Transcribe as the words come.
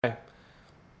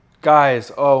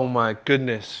Guys, oh my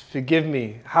goodness, forgive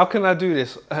me. How can I do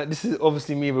this? This is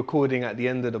obviously me recording at the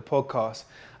end of the podcast.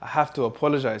 I have to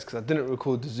apologize because I didn't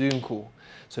record the Zoom call.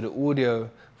 So the audio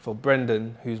for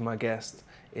Brendan, who's my guest,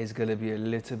 is going to be a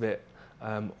little bit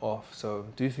off. So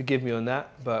do forgive me on that,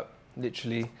 but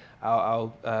literally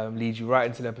I'll lead you right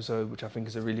into the episode, which I think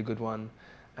is a really good one.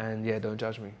 And yeah, don't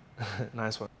judge me.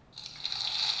 Nice one.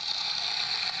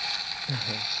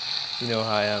 You know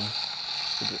how I am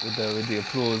with the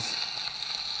applause.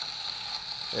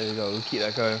 There we go, we'll keep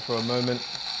that going for a moment.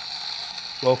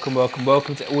 Welcome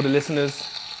to all the listeners.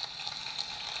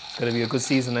 It's going to be a good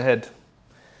season ahead.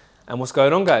 And what's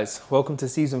going on, guys? Welcome to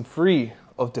season 3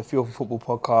 of the Feel for Football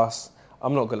podcast.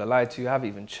 I'm not going to lie to you, I haven't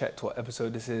even checked what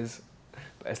episode this is,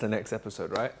 but it's the next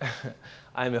episode, right?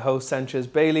 I'm your host, Sanchez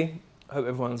Bailey. Hope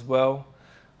everyone's well.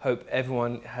 Hope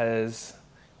everyone has,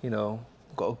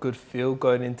 got a good feel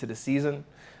going into the season.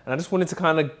 And I just wanted to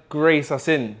kind of grace us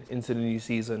into the new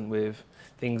season with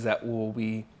things that will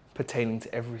be pertaining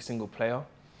to every single player.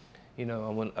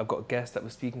 I've got a guest that we're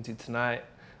speaking to tonight,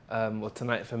 or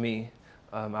tonight for me,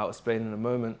 I'll explain in a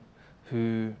moment,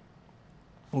 who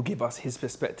will give us his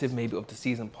perspective maybe of the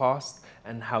season past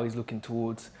and how he's looking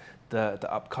towards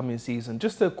the upcoming season,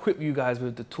 just to equip you guys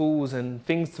with the tools and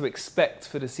things to expect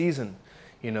for the season,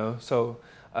 So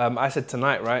I said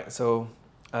tonight, right? So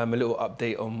a little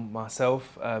update on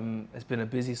myself. It's been a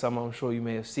busy summer, I'm sure you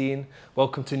may have seen.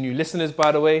 Welcome to new listeners,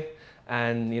 by the way.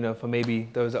 And, for maybe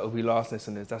those that will be last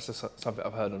listeners, that's just something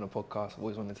I've heard on a podcast. I've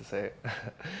always wanted to say it.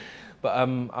 But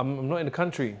I'm not in the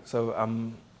country. So,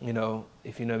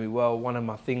 if you know me well, one of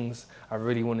my things I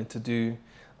really wanted to do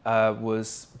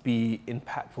was be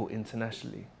impactful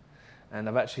internationally. And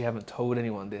I actually haven't told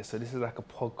anyone this. So this is like a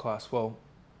podcast. Well,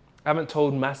 I haven't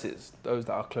told masses, those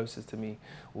that are closest to me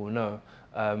will know.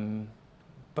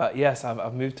 But yes,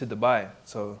 I've moved to Dubai.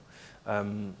 So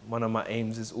one of my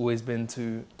aims has always been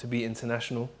to be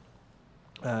international.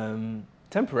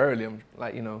 Temporarily, I'm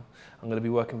going to be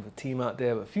working with a team out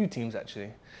there, a few teams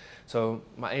actually. So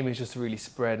my aim is just to really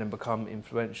spread and become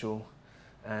influential.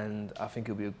 And I think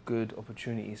it'll be a good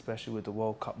opportunity, especially with the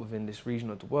World Cup within this region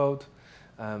of the world.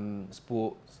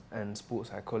 Sports and sports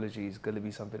psychology is going to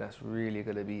be something that's really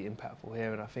going to be impactful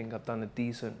here. And I think I've done a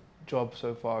decent job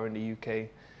so far in the UK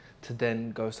to then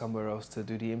go somewhere else to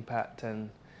do the impact. And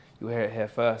you'll hear it here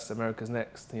first, America's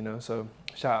next, So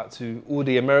shout out to all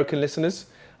the American listeners.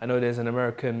 I know there's an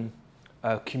American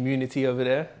community over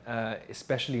there,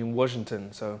 especially in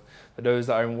Washington. So for those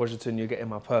that are in Washington, you're getting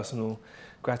my personal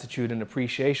gratitude and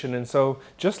appreciation. And so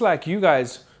just like you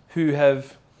guys who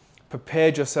have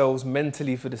prepared yourselves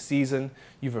mentally for the season,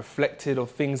 you've reflected on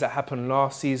things that happened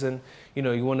last season, you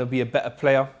want to be a better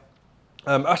player.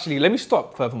 Actually, let me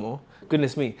stop furthermore.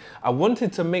 Goodness me. I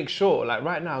wanted to make sure, like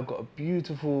right now I've got a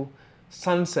beautiful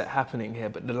sunset happening here,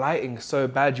 but the lighting's so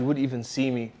bad you wouldn't even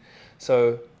see me.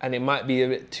 So, and it might be a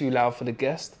bit too loud for the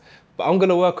guest, but I'm going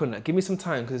to work on that. Give me some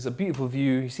time because it's a beautiful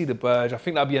view. You see the birds. I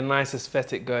think that'll be a nice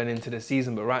aesthetic going into the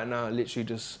season, but right now I literally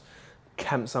just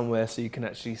camp somewhere so you can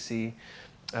actually see.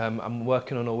 I'm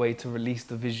working on a way to release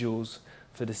the visuals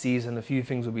for the season. A few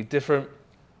things will be different.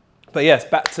 But yes,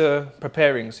 back to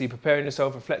preparing. So you're preparing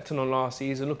yourself, reflecting on last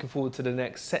season, looking forward to the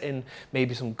next, setting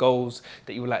maybe some goals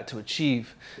that you would like to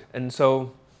achieve. And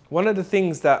so one of the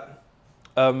things that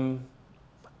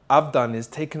I've done is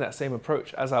taken that same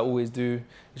approach as I always do,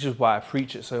 which is why I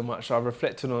preach it so much. So I've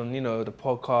reflected on, the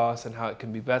podcast and how it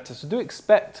can be better. So do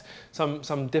expect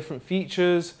some different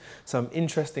features, some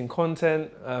interesting content.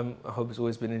 I hope it's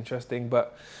always been interesting.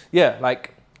 But yeah,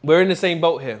 we're in the same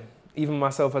boat here. Even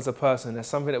myself as a person, there's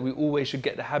something that we always should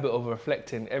get the habit of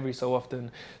reflecting every so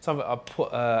often. Something I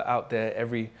put out there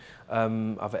every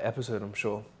other episode, I'm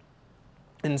sure.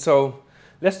 And so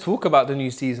let's talk about the new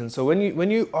season. So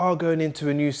when you are going into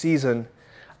a new season,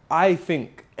 I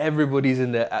think everybody's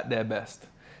at their best,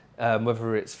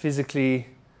 whether it's physically,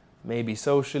 maybe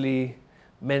socially,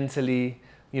 mentally.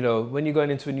 When you're going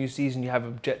into a new season, you have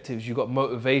objectives, you got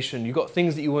motivation, you got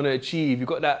things that you want to achieve, you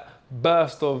got that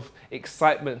burst of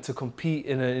excitement to compete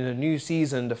in a new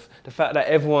season. The fact that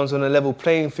everyone's on a level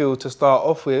playing field to start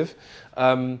off with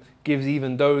gives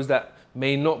even those that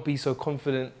may not be so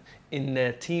confident in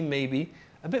their team maybe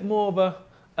a bit more of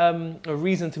a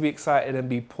reason to be excited and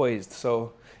be poised.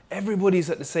 So everybody's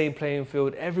at the same playing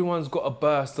field. Everyone's got a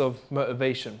burst of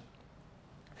motivation.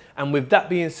 And with that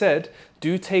being said,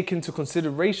 do take into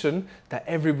consideration that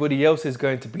everybody else is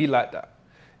going to be like that.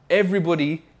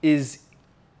 Everybody is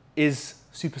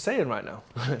Super Saiyan right now,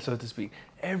 so to speak.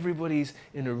 Everybody's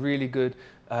in a really good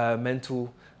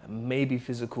mental, maybe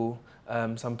physical.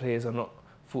 Some players are not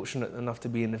fortunate enough to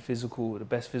be in the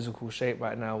best physical shape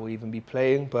right now, or even be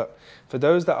playing. But for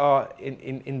those that are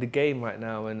in the game right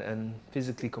now and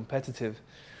physically competitive,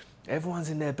 everyone's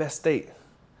in their best state.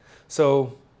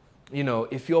 So,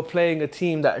 if you're playing a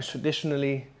team that is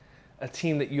traditionally a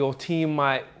team that your team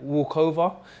might walk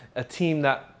over, a team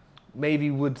that maybe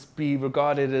would be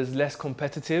regarded as less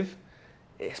competitive,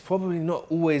 it's probably not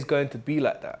always going to be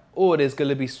like that. Or there's going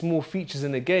to be small features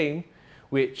in the game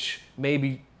which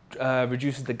maybe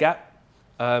reduces the gap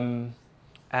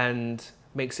and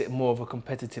makes it more of a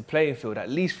competitive playing field, at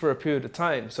least for a period of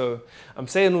time. So I'm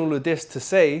saying all of this to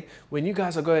say, when you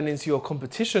guys are going into your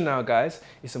competition now, guys,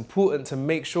 it's important to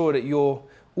make sure that you're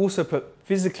also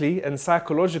physically and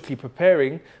psychologically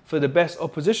preparing for the best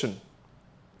opposition.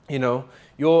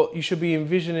 You should be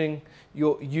envisioning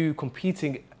you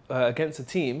competing against a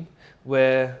team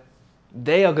where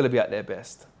they are going to be at their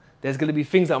best. There's going to be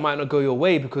things that might not go your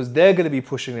way because they're going to be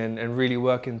pushing and really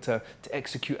working to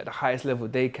execute at the highest level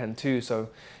they can too. So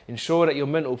ensure that your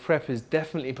mental prep is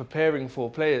definitely preparing for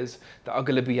players that are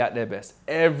going to be at their best.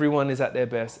 Everyone is at their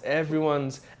best.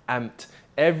 Everyone's amped.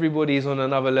 Everybody's on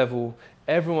another level.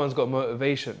 Everyone's got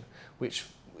motivation, which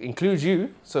includes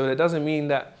you. So it doesn't mean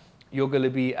that you're going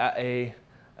to be at a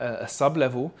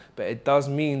sub-level, but it does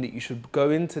mean that you should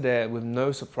go into there with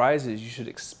no surprises. You should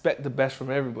expect the best from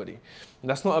everybody. And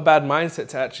that's not a bad mindset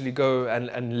to actually go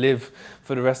and live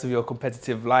for the rest of your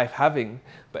competitive life having,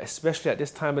 but especially at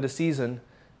this time of the season,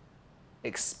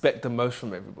 expect the most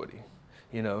from everybody,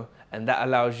 and that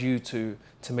allows you to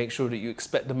make sure that you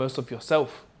expect the most of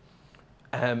yourself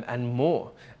and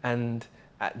more. And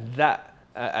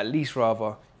at least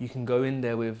you can go in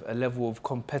there with a level of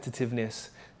competitiveness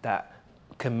that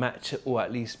can match or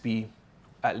at least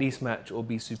match or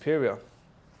be superior.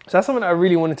 So that's something that I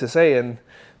really wanted to say, and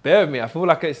bear with me. I feel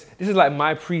like this is like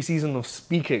my pre-season of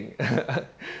speaking. I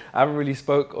haven't really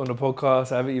spoke on a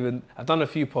podcast. I've done a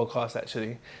few podcasts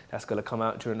actually. That's going to come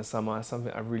out during the summer. It's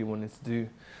something I really wanted to do,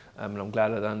 and I'm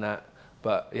glad I've done that.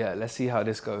 But yeah, let's see how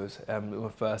this goes with my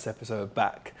first episode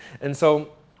back. And so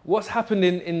what's happened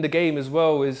in the game as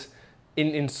well is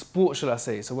in sport, shall I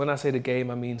say. So when I say the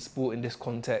game, I mean sport in this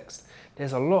context.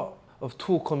 There's a lot of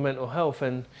talk on mental health,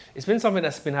 and it's been something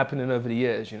that's been happening over the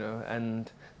years,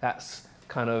 and that's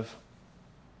kind of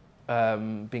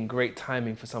been great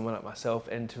timing for someone like myself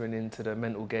entering into the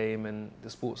mental game and the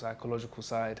sports psychological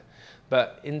side.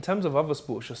 But in terms of other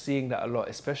sports, you're seeing that a lot,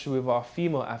 especially with our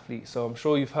female athletes. So I'm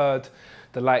sure you've heard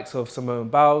the likes of Simone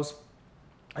Biles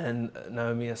and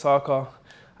Naomi Osaka.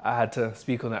 I had to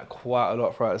speak on that quite a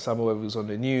lot throughout the summer, whether it was on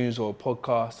the news or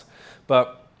podcast.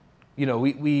 But,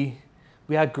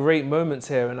 we had great moments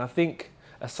here, and I think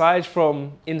aside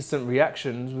from instant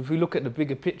reactions, if we look at the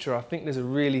bigger picture, I think there's a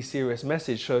really serious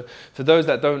message. So for those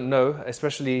that don't know,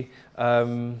 especially,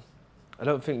 I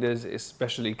don't think there's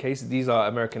especially cases, these are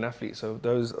American athletes, so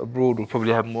those abroad will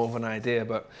probably have more of an idea.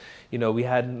 But, we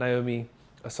had Naomi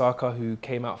Osaka, who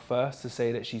came out first to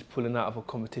say that she's pulling out of a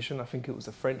competition. I think it was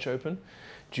the French Open,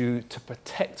 due to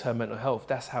protect her mental health.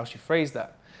 That's how she phrased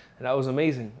that. And that was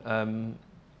amazing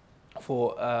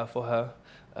for her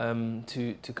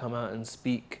to come out and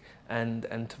speak and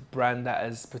to brand that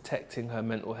as protecting her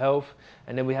mental health.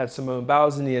 And then we had Simone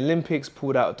Biles in the Olympics,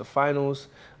 pulled out of the finals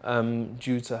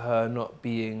due to her not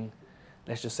being,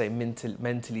 let's just say,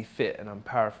 mentally fit, and I'm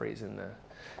paraphrasing there.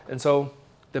 And so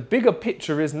the bigger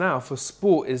picture is now for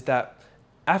sport is that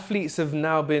athletes have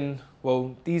now been,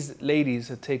 these ladies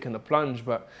have taken a plunge,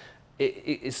 but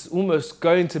it's almost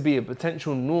going to be a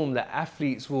potential norm that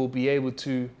athletes will be able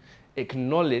to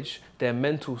acknowledge their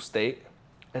mental state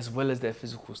as well as their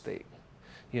physical state.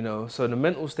 So the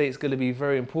mental state is going to be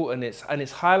very important. It's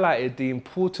highlighted the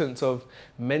importance of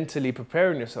mentally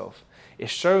preparing yourself.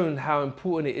 It's shown how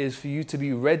important it is for you to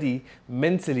be ready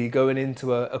mentally going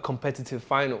into a competitive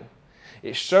final.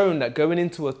 It's shown that going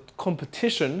into a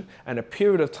competition and a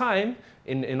period of time,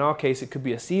 in our case, it could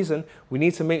be a season, we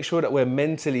need to make sure that we're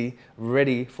mentally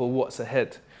ready for what's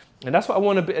ahead. And that's what I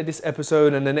want a bit of this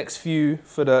episode and the next few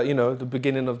for the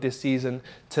beginning of this season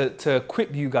to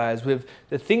equip you guys with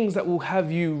the things that will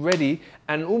have you ready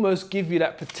and almost give you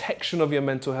that protection of your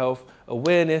mental health,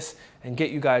 awareness, and get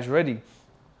you guys ready.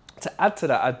 To add to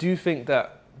that, I do think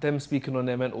that them speaking on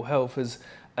their mental health has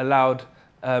allowed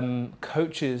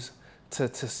coaches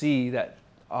to see that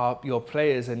your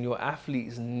players and your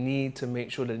athletes need to make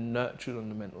sure they're nurtured on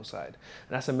the mental side.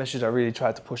 And that's a message I really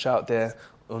tried to push out there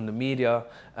on the media,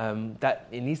 that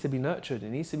it needs to be nurtured. It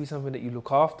needs to be something that you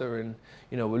look after. And,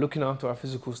 we're looking after our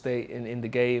physical state in the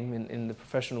game, in the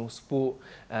professional sport,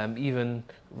 even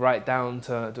right down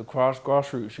to the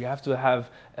grassroots. You have to have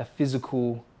a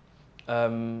physical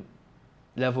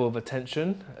level of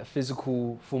attention, a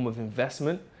physical form of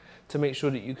investment to make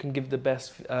sure that you can give the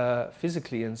best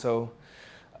physically. And so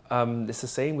it's the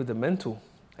same with the mental.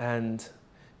 And,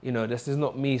 you know, this is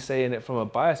not me saying it from a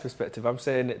biased perspective. I'm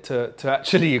saying it to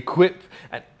actually equip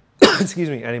and, excuse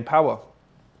me, and empower.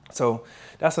 So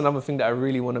that's another thing that I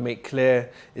really want to make clear,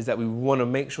 is that we want to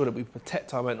make sure that we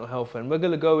protect our mental health, and we're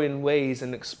going to go in ways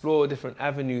and explore different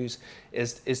avenues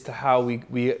as to how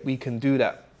we can do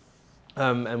that.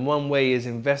 And one way is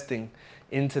investing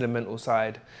into the mental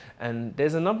side. And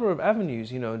there's a number of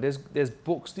avenues, you know, there's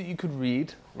books that you could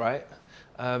read, right?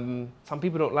 Some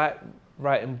people don't like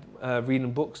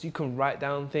reading books. You can write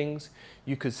down things.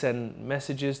 You could send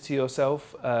messages to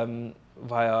yourself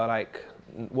via like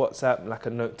WhatsApp, like a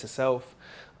note to self.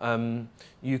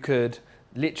 You could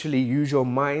literally use your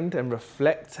mind and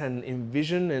reflect and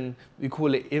envision, and we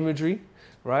call it imagery,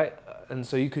 right? And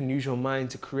so you can use your mind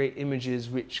to create images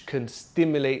which can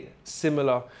stimulate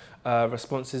similar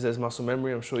responses as muscle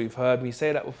memory. I'm sure you've heard me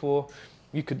say that before.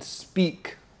 You could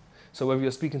speak. So whether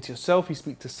you're speaking to yourself, you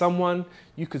speak to someone,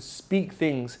 you could speak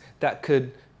things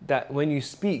that when you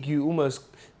speak, you almost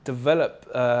develop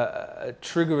a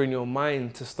trigger in your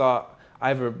mind to start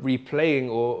either replaying,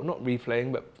 or not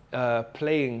replaying, but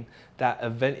playing that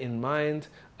event in mind.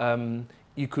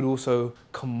 You could also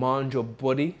command your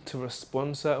body to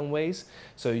respond certain ways.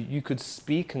 So you could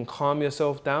speak and calm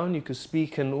yourself down. You could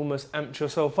speak and almost amp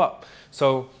yourself up.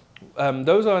 So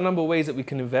those are a number of ways that we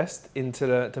can invest into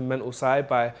the mental side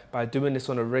by doing this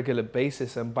on a regular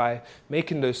basis. And by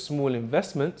making those small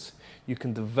investments, you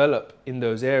can develop in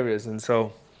those areas. And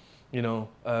so, you know,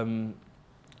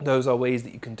 those are ways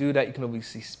that you can do that. You can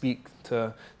obviously speak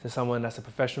to someone that's a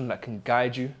professional that can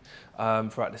guide you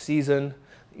throughout the season.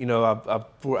 You know, I've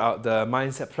brought out the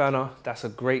Mindset Planner. That's a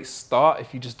great start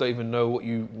if you just don't even know what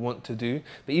you want to do.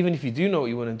 But even if you do know what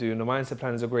you want to do, and the Mindset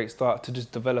Planner is a great start to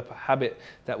just develop a habit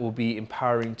that will be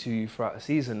empowering to you throughout the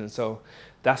season. And so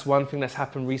that's one thing that's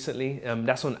happened recently.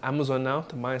 That's on Amazon now,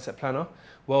 the Mindset Planner,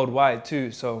 worldwide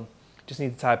too. So just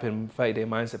need to type in 30-day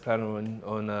Mindset Planner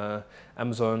on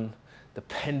Amazon.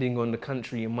 Depending on the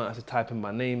country, you might have to type in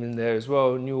my name in there as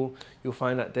well, and you'll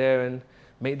find that there, and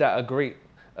make that a great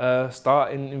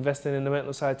start in investing in the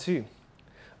mental side too.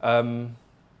 A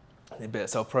bit of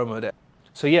self-promo there.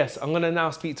 So yes, I'm going to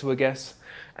now speak to a guest,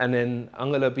 and then I'm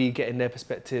going to be getting their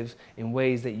perspectives in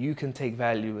ways that you can take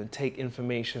value and take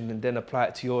information and then apply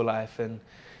it to your life, and,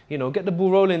 you know, get the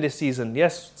ball rolling this season.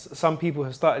 Yes, some people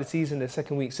have started the season, they're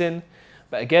second weeks in.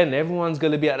 But again, everyone's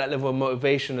going to be at that level of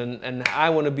motivation, and I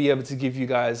want to be able to give you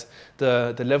guys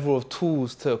the level of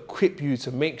tools to equip you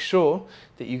to make sure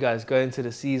that you guys go into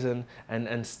the season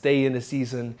and stay in the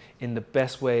season in the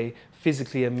best way,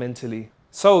 physically and mentally.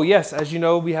 So yes, as you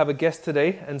know, we have a guest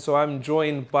today, and so I'm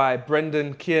joined by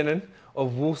Brendan Kiernan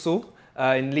of Walsall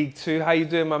in League Two. How you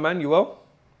doing, my man? You well?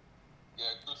 Yeah,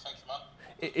 good, thank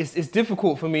you, man. It's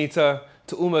difficult for me to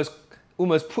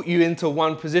almost put you into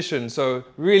one position. So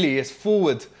really it's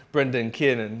forward Brendan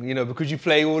Kiernan, you know, because you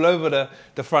play all over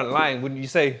the front line, wouldn't you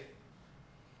say?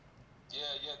 Yeah,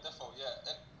 definitely,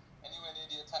 yeah. Anywhere near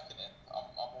the attacking end, I'm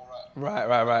all right.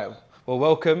 Right. Well,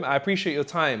 welcome. I appreciate your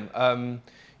time.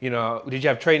 You know, did you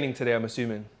have training today, I'm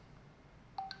assuming?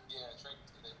 Yeah, training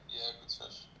today. Yeah, good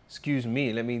search. Excuse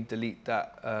me, let me delete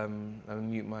that and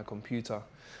mute my computer.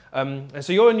 And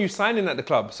so you're a new signing at the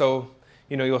club. So,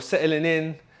 you know, you're settling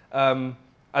in.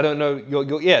 I don't know,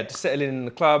 you're just settling in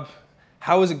the club.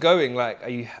 How is it going? Like,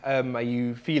 are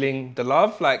you feeling the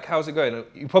love? Like, how's it going?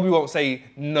 You probably won't say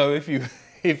no if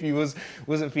you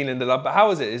wasn't feeling the love, but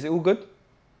how is it? Is it all good?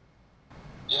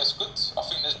 Yeah, it's good. I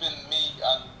think there's been me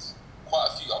and quite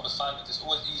a few other signings. It's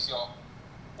always easier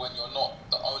when you're not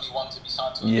the only one to be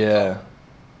signed to a new club.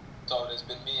 So there's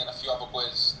been me and a few other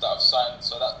boys that have signed,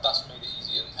 so that's made it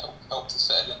easy and helped to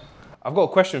settle in. I've got a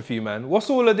question for you, man. What's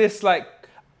all of this, like,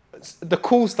 the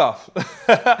cool stuff?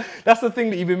 That's the thing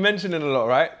that you've been mentioning a lot,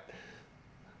 right?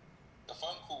 The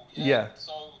phone call, yeah.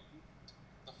 So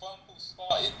the phone call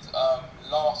started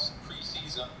last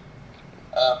pre-season.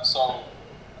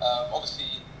 Obviously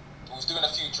I was doing a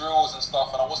few drills and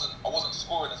stuff, and I wasn't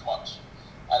scoring as much.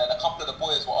 And then a couple of the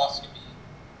boys were asking me,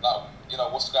 like, you know,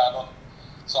 what's going on.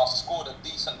 So I scored a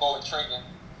decent goal in training,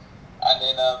 and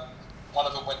then one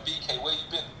of them went, BK, where you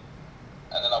been?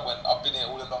 And then I went, I've been here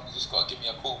all along, you just got to give me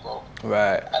a call, bro.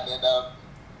 Right. And then,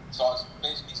 so I was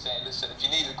basically saying, listen, if you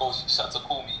needed goals, you just had to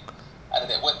call me. And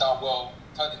then it went down well,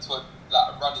 turned into a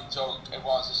running joke.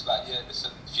 Everyone's just like, yeah,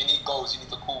 listen, if you need goals, you need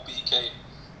to call BK.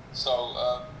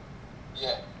 So,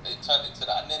 it turned into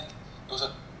that. And then it was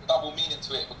a double meaning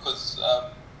to it, because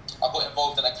I got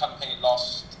involved in a campaign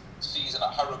last season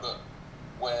at Harrogate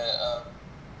where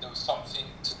there was something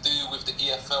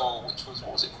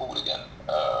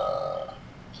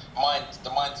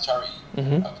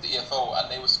of the EFL,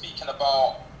 and they were speaking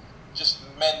about just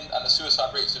men and the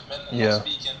suicide rates of men and Yeah. not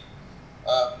speaking.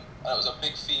 And it was a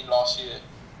big theme last year.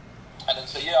 And then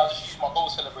so I just used my goal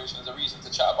celebration as a reason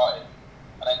to chat about it,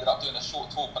 and I ended up doing a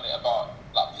short talk on it about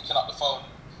like picking up the phone,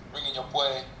 ringing your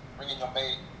boy, ringing your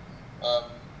mate,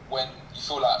 when you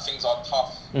feel like things are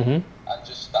tough, and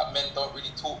just that men don't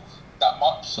really talk that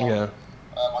much. So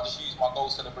I just used my goal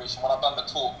celebration. When I've done the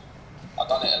talk, I've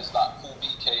done it as like cool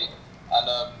BK,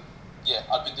 and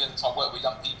I've been doing some work with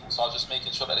young people, so I was just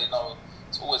making sure that they know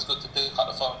it's always good to pick up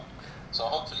the phone. So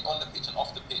hopefully on the pitch and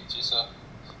off the pitch, it's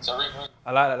a ring.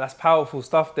 I like that. That's powerful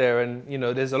stuff there. And, you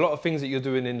know, there's a lot of things that you're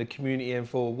doing in the community and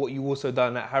for what you also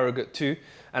done at Harrogate too.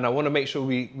 And I want to make sure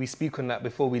we speak on that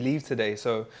before we leave today.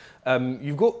 So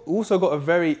you've also got a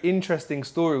very interesting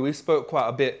story. We spoke quite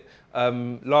a bit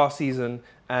last season,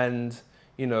 and,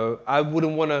 you know, I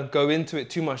wouldn't want to go into it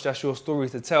too much. That's your story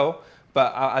to tell.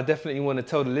 But I definitely want to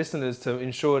tell the listeners to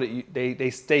ensure that they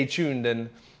stay tuned, and,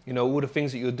 you know, all the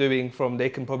things that you're doing they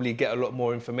can probably get a lot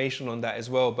more information on that as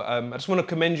well. But I just want to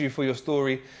commend you for your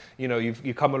story. You know,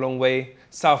 you've come a long way.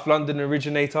 South London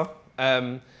originator,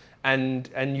 and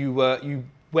you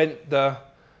went the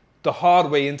hard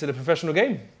way into the professional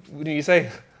game, wouldn't you say? Yeah.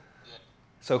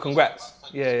 So congrats.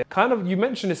 Yeah. Kind of, you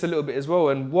mentioned this a little bit as well,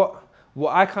 and what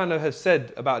I kind of have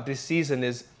said about this season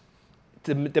is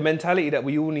the mentality that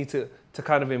we all need to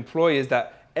kind of employ is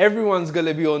that everyone's going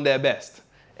to be on their best.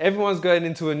 Everyone's going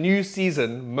into a new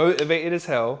season motivated as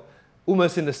hell,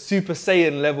 almost in the Super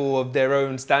Saiyan level of their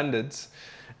own standards.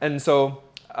 And so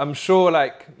I'm sure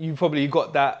like you probably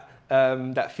got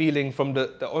that feeling from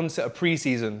the onset of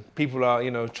pre-season. People are, you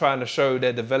know, trying to show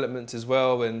their developments as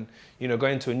well, and, you know,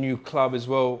 going to a new club as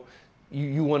well.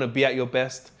 You want to be at your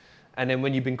best. And then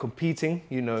when you've been competing,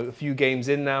 you know, a few games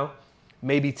in now,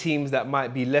 maybe teams that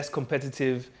might be less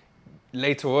competitive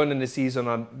later on in the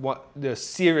season they're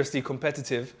seriously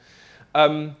competitive.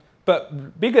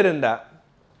 But bigger than that,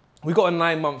 we got a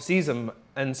 9-month season.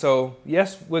 And so,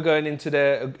 yes, we're going into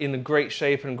there in a great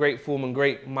shape and great form and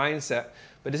great mindset.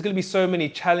 But there's going to be so many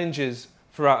challenges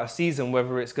throughout a season,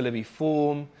 whether it's going to be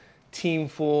form, team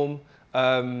form,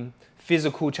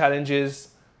 physical challenges,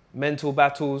 mental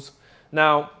battles.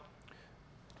 Now,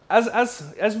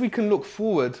 as we can look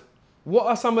forward, what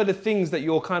are some of the things that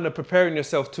you're kind of preparing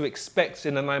yourself to expect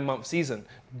in a 9-month season?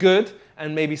 Good,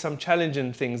 and maybe some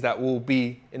challenging things that will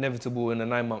be inevitable in a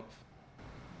 9-month.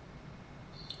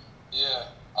 Yeah,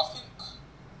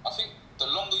 I think the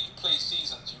longer you play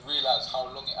seasons, you realise how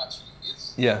long it actually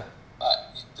is. Yeah. Like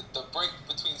the break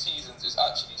between seasons is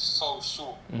actually so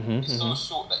short. It's so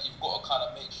short that you've got to kind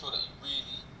of make sure that you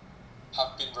really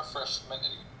have been refreshed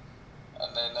mentally,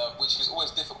 and then which is always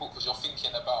difficult because you're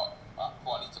thinking about,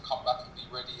 I need to come back and be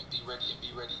ready and be ready and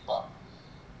be ready. But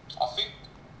I think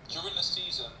during the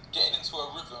season, getting into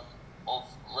a rhythm of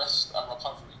rest and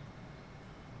recovery,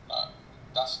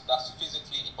 that's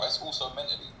physically, but it's also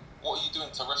mentally. What are you doing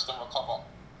to rest and recover?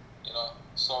 You know,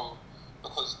 so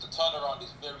because the turnaround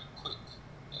is very quick.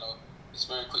 You know, it's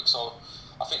very quick. So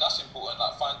I think that's important.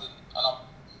 Like finding, and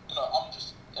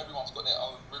everyone's got their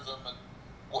own rhythm and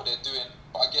what they're doing.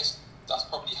 But I guess that's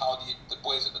probably how the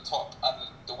boys at the top and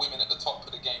the women at the top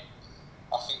of the game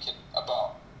are thinking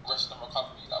about rest and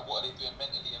recovery. Like, what are they doing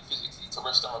mentally and physically to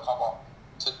rest and recover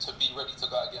to be ready to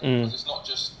go again? Because it's not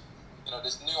just, you know,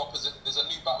 there's a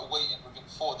new battle waiting within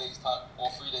 4 days' time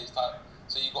or 3 days' time.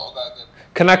 So you got to go again.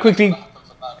 Can I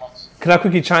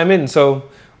quickly chime in? So,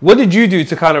 what did you do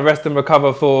to kind of rest and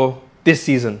recover for this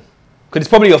season? Because it's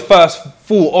probably your first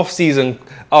full off season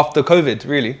after COVID,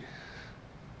 really.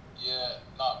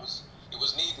 That it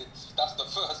was needed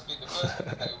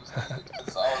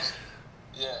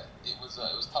because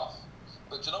it was tough.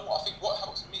 But you know what? I think what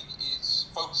helps me is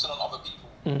focusing on other people.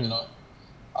 You know,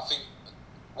 I think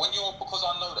because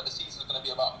I know that the season is going to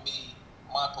be about me,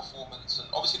 my performance, and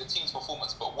obviously the team's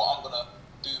performance, but what I'm going to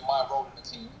do, my role in the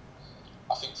team.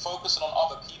 I think focusing on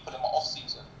other people in my off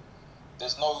season,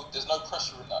 there's no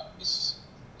pressure in that. It's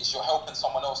you're helping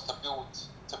someone else to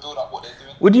build up what they're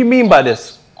doing. What do you mean by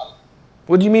this?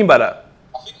 What do you mean by that?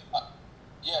 I think,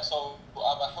 so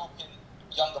I'm helping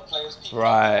younger players, people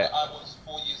right. Like I was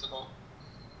 4 years ago,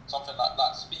 something like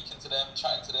that, speaking to them,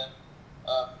 chatting to them,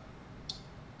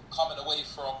 coming away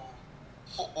from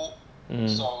football.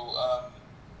 So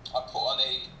I put on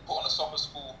a summer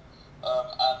school,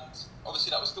 and obviously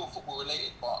that was still football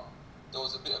related, but there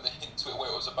was a bit of a hint to it where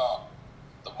it was about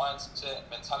the mindset,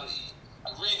 mentality,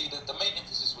 and really the main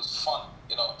emphasis was fun,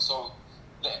 you know, so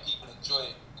letting people enjoy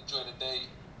the day.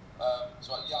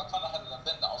 So I kind of had an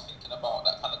event that I was thinking about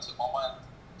that kind of took my mind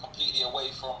completely away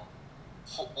from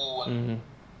football and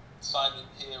signing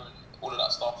here and all of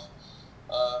that stuff.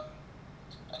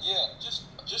 And yeah, just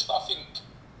I think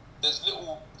there's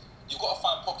you've got to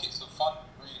find pockets of fun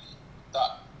really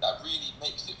that really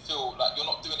makes it feel like you're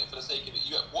not doing it for the sake of it.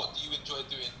 What do you enjoy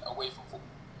doing away from football?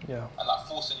 Yeah. And like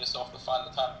forcing yourself to find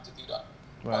the time to do that.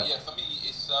 Right. But yeah, for me,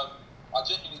 it's I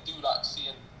genuinely do like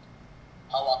seeing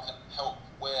how I can help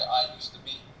where I used to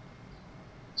be.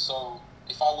 So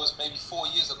if I was maybe 4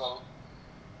 years ago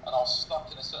and I was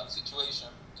stuck in a certain situation,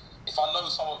 if I know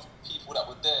some of the people that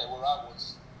were there where I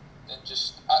was, then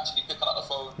just actually picking up the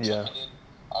phone, checking in,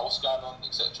 what's going on,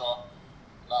 etc.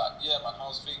 Like, yeah, man,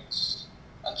 how's things?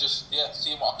 And just,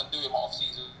 seeing what I can do in my off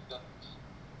season to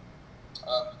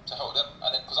help them.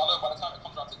 And then, because I know by the time it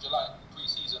comes around to July,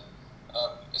 pre-season,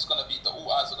 it's going to be,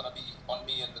 all eyes are going to be on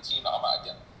me and the team that I'm at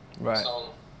again. Right.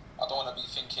 So I don't want to be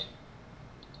thinking,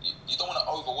 you don't want to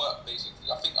overwork, basically.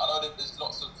 I know that there's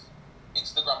lots of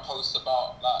Instagram posts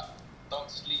about, like, don't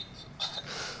sleep.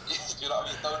 You know what I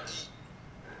mean? Don't eat.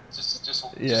 Just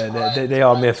they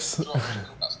are myths. All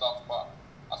that stuff, but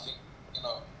I think,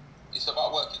 it's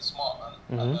about working smart, man.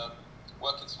 Mm-hmm. And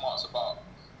working smart is about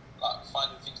like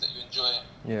finding things that you enjoy,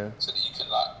 so that you can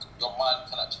your mind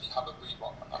can actually have a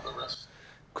breather and have a rest.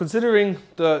 Considering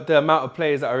the amount of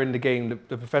players that are in the game,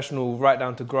 the professional right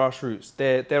down to grassroots,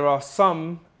 there are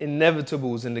some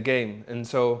inevitables in the game, and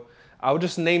so I'll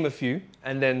just name a few,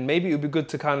 and then maybe it would be good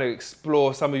to kind of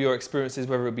explore some of your experiences,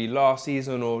 whether it be last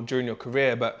season or during your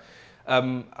career. But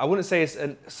I wouldn't say it's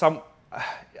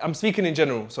I'm speaking in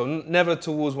general, so never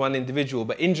towards one individual.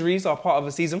 But injuries are part of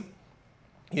a season.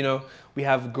 We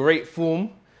have great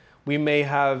form. We may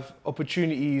have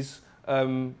opportunities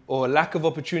or lack of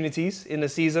opportunities in the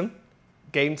season,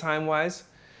 game time wise.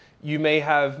 You may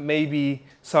have maybe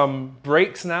some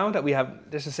breaks now that we have,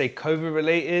 let's just say COVID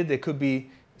related. There could be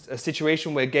a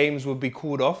situation where games will be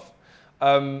called off.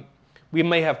 We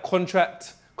may have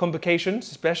contract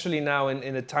complications, especially now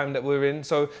in the time that we're in.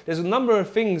 So there's a number of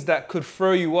things that could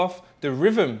throw you off the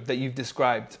rhythm that you've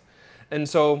described. And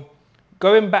so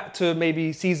going back to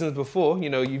maybe seasons before,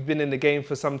 you've been in the game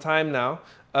for some time now.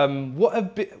 What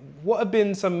have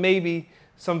been some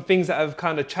things that have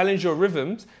kind of challenged your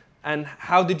rhythms, and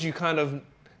how did you kind of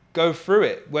go through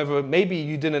it? Whether maybe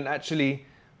you didn't actually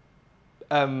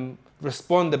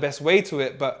respond the best way to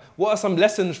it, but what are some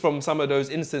lessons from some of those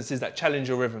instances that challenge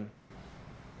your rhythm?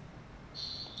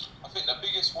 I think the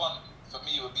biggest one for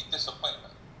me would be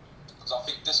disappointment, because I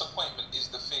think disappointment is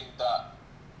the thing that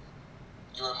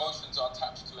your emotions are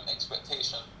attached to an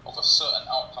expectation of a certain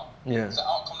outcome. Yeah. It's the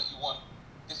outcome that you want.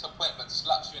 Disappointment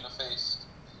slaps you in the face,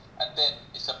 and then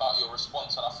it's about your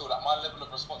response. And I feel like my level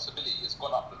of responsibility has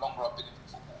gone up the longer I've been in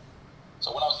football.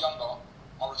 So when I was younger,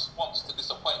 my response to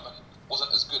disappointment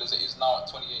wasn't as good as it is now at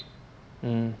 28.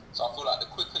 So I feel like the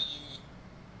quicker you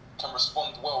can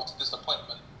respond well to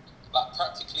disappointment, like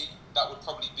practically, that would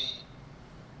probably be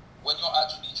when you're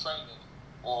actually training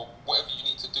or whatever you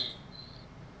need to do,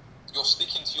 you're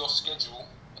sticking to your schedule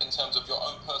in terms of your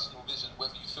own personal vision,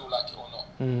 whether you feel like it or not.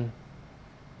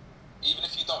 Even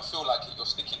if you don't feel like it, you're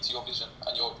sticking to your vision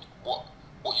and what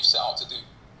you set out to do.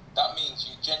 That means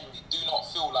you genuinely do not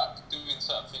feel like doing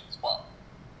certain things, but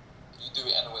you do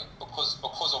it anyway because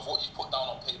of what you've put down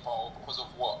on paper, or because of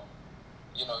what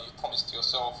you've promised to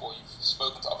yourself or you've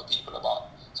spoken to other people about.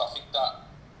 So I think that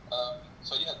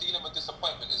dealing with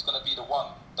disappointment is going to be the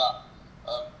one that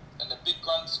in the big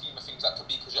grand scheme of things, that could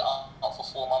be because you're out for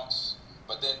 4 months,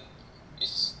 but then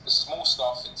it's the small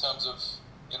stuff in terms of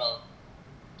you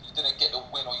didn't get the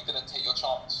win, or you didn't take your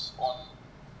chance on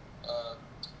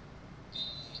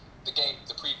the game,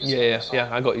 the previous game. So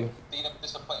I got you. Dealing with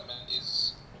disappointment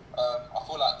is, I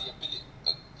feel like the ability,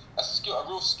 a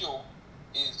real skill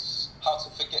is how to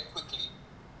forget quickly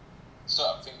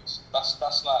certain things.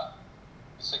 That's like,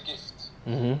 it's a gift.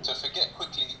 To forget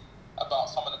quickly about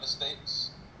some of the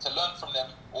mistakes, to learn from them,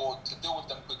 or to deal with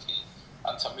them quickly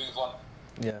and to move on.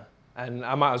 Yeah, and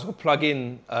I might as well plug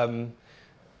in,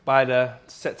 by the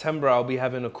September, I'll be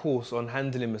having a course on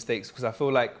handling mistakes, because I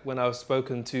feel like when I've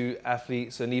spoken to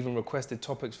athletes and even requested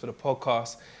topics for the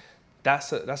podcast,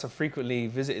 that's a frequently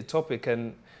visited topic,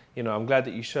 and I'm glad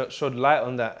that you shed light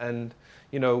on that. And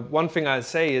one thing I'd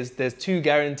say is there's 2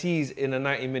 guarantees in a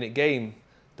 90-minute game: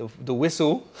 the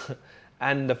whistle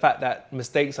and the fact that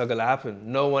mistakes are going to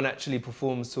happen. No one actually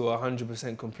performs to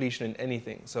 100% completion in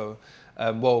anything. So,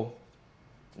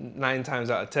 9 times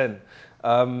out of 10.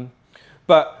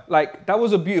 But that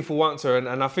was a beautiful answer,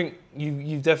 and I think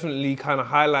you've definitely kind of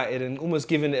highlighted and almost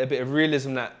given it a bit of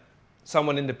realism that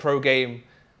someone in the pro game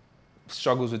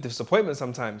struggles with disappointment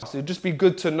sometimes. So it'd just be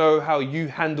good to know how you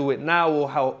handle it now,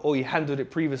 or you handled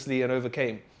it previously and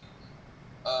overcame.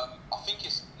 I think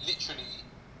it's literally,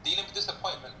 dealing with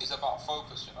disappointment is about focus.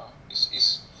 You know,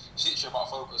 it's literally about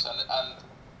focus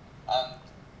and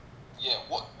yeah.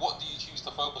 What do you choose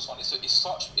to focus on? It's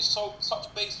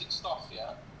such basic stuff,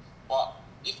 yeah. But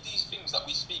if these things that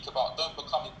we speak about don't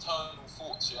become internal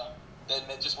thoughts, yeah, then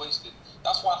they're just wasted.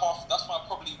 That's why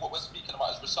probably what we're speaking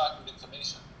about is recycled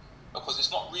information, because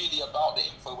it's not really about the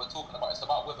info we're talking about. It's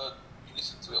about whether you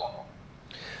listen to it or not.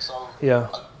 So Yeah.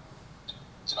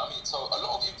 do you know what I mean? So a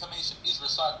lot of information is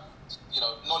recycled. You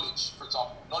know, knowledge, for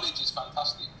example, knowledge is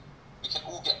fantastic. We can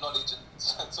all get knowledge,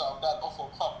 and so I'm bad off or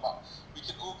pump, but we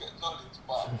can all get knowledge.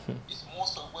 But it's more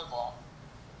so whether,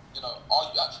 you know,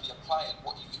 are you actually applying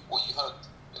what you heard?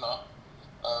 You know,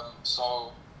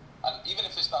 so, and even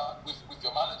if it's that with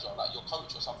your manager, like your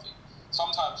coach or something,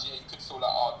 sometimes you could feel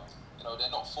like, oh, you know, they're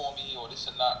not for me or this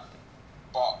and that.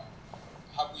 But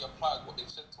have we applied what they've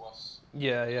said to us?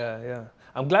 Yeah.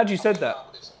 I'm glad you said that.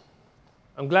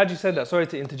 I'm glad you said that. Sorry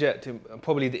to interject.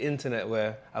 Probably the internet,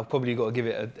 where I've probably got to give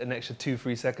it an extra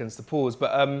 2-3 seconds to pause.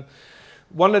 But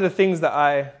one of the things that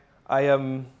I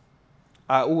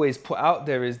always put out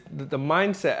there is the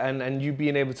mindset and you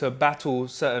being able to battle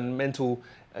certain mental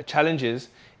challenges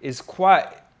is quite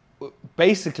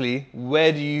basically,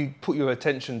 where do you put your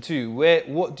attention to?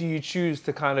 What do you choose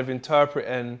to kind of interpret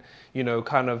and, you know,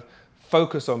 kind of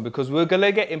focus on? Because we're going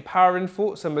to get empowering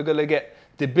thoughts and we're going to get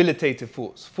debilitated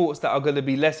thoughts that are going to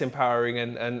be less empowering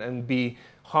and be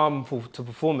harmful to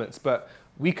performance. But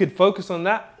we could focus on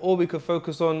that, or we could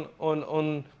focus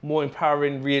on more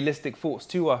empowering, realistic thoughts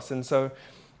to us. And so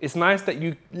it's nice that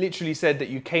you literally said that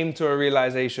you came to a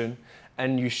realization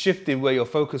and you shifted where your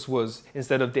focus was,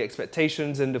 instead of the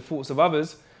expectations and the thoughts of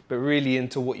others, but really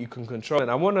into what you can control.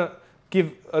 And I want to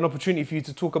give an opportunity for you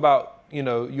to talk about, you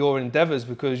know, your endeavors,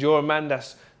 because you're a man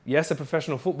that's, yes, a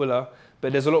professional footballer,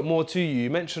 but there's a lot more to you. You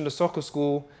mentioned a soccer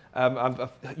school.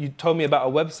 You told me about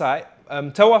a website.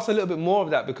 Tell us a little bit more of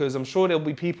that, because I'm sure there'll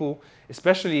be people,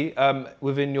 especially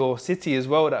within your city as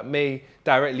well, that may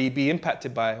directly be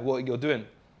impacted by what you're doing.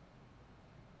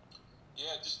 Yeah,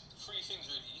 just three things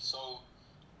really. So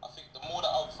I think the more that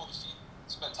I've obviously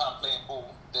spent time playing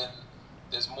ball, then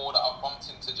there's more that I've bumped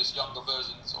into just younger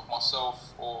versions of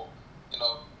myself, or, you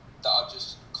know, that are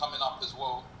just coming up as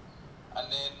well.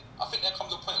 And then I think there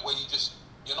comes a point where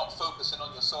you're not focusing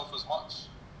on yourself as much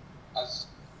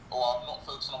or I'm not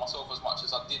focusing on myself as much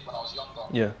as I did when I was younger.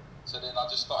 Yeah. So then I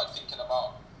just started thinking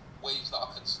about ways that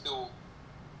I can still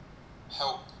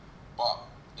help, but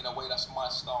in a way that's my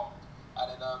style. And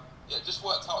then it just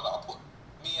worked out that I put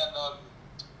me and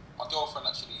my girlfriend,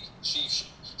 actually,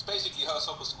 it's basically her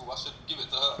soccer school. I should give it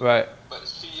to her. Right. But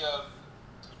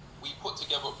we put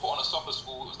on a soccer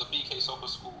school. It was the BK soccer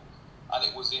school, and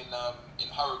it was in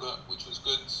Harrogate, which was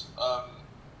good.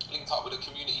 Linked up with a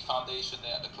community foundation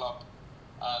there at the club,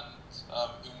 and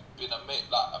who've been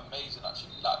amazing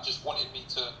actually. Like, just wanted me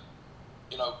to,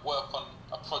 you know, work on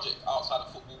a project outside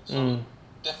of football. So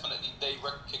definitely they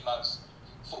recognise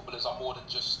footballers are more than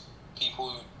just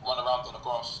people who run around on the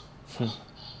grass,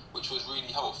 which was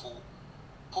really helpful.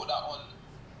 Put that on,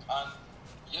 and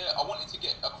yeah, I wanted to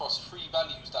get across 3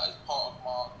 values that is part of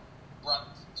my brand.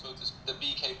 So the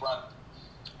BK brand.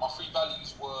 My 3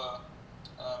 values were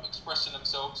expressing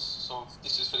themselves. So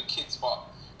this is for the kids, but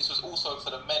this was also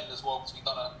for the men as well, because we've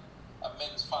done a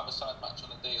men's 5-a-side match on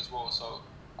the day as well. So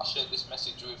I shared this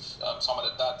message with some of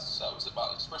the dads. So it was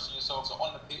about expressing yourselves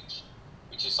on the pitch,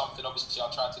 which is something obviously I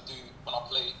try to do when I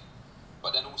play,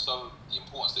 but then also the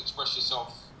importance to express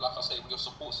yourself, like I say, with your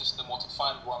support system, or to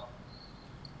find one.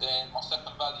 Then my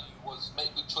second value was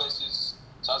make good choices.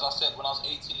 So as I said, when I was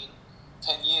 18,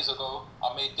 10 years ago,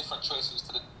 I made different choices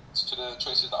to the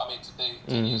choices that I made today,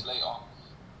 10 years later.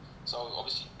 So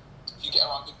obviously, if you get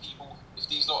around good people, if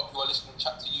these lot who are listening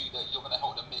chat to you, that you're going to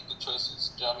help them make good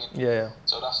choices. Do you know what I mean? Yeah.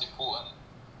 So that's important.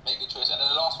 Make good choices. And then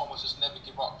the last one was just never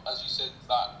give up. As you said,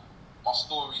 that my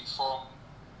story from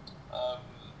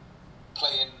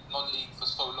playing non-league for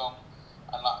so long,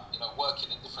 and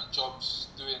working in different jobs,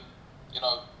 doing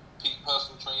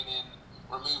personal training,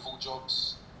 removal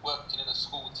jobs, working in a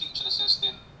school, teaching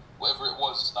assistant, whatever it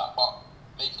was, but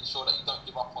making sure that you don't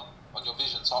give up on your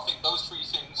vision. So I think those 3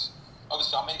 things,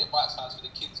 obviously I made it bite-sized for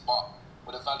the kids, but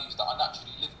were the values that I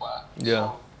naturally live by. Yeah.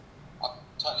 So I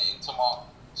turned it into my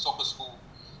soccer school,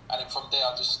 and then from there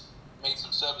I just made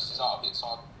some services out of it. So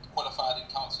I qualified in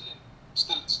counselling,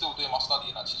 still doing my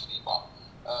studying actually, but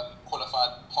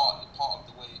qualified part of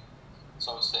the way.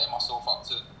 So setting myself up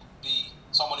to be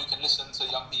someone who can listen to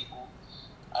young people,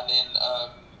 and then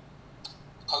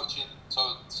coaching.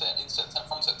 So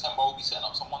from September I'll be setting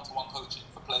up some one-to-one coaching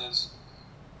for players,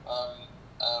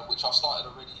 which I've started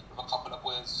already with a couple of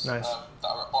boys. Nice. That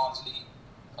are at Barnsley,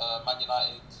 Man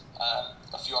United, and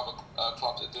a few other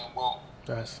clubs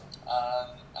Nice.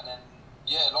 And then,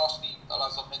 yeah, lastly,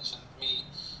 as I mentioned, me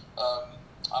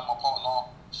and my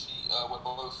partner, we're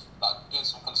both like doing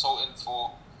some consulting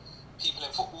for people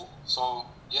in football. So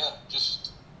yeah,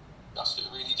 just that's it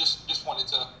really. Just wanted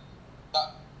to,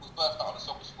 that was birthed out of the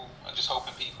soccer school and just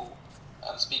helping people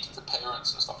and speaking to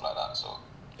parents and stuff like that. So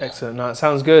yeah. Excellent. No, it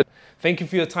sounds good. Thank you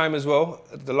for your time as well.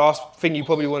 The last thing you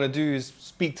probably want to do is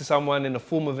speak to someone in the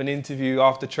form of an interview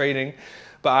after training.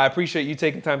 But I appreciate you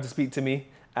taking time to speak to me.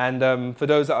 And for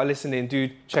those that are listening, do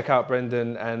check out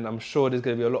Brendan. And I'm sure there's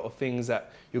going to be a lot of things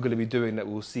that you're going to be doing that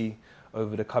we'll see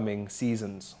over the coming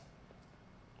seasons.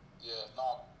 Yeah,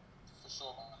 no, for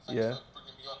sure, man. Thanks for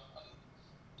bringing me on. And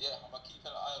yeah, I'm going to keep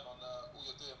an eye on all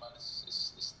you're doing, man.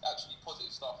 It's actually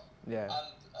positive stuff. Yeah. And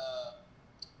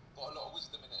got a lot of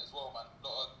wisdom in it as well, man. A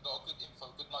lot of good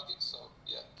info, good nuggets. So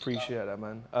yeah. Appreciate that,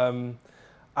 man.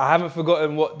 I haven't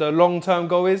forgotten what the long-term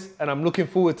goal is, and I'm looking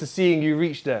forward to seeing you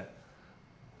reach there.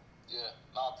 Yeah,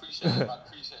 no, I appreciate it, man.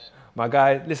 Appreciate it. My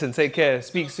guy, listen, take care.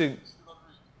 Speak soon.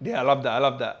 Yeah, I love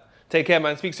that. Take care,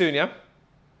 man. Speak soon, yeah?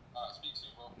 Speak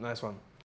soon, bro. Nice one.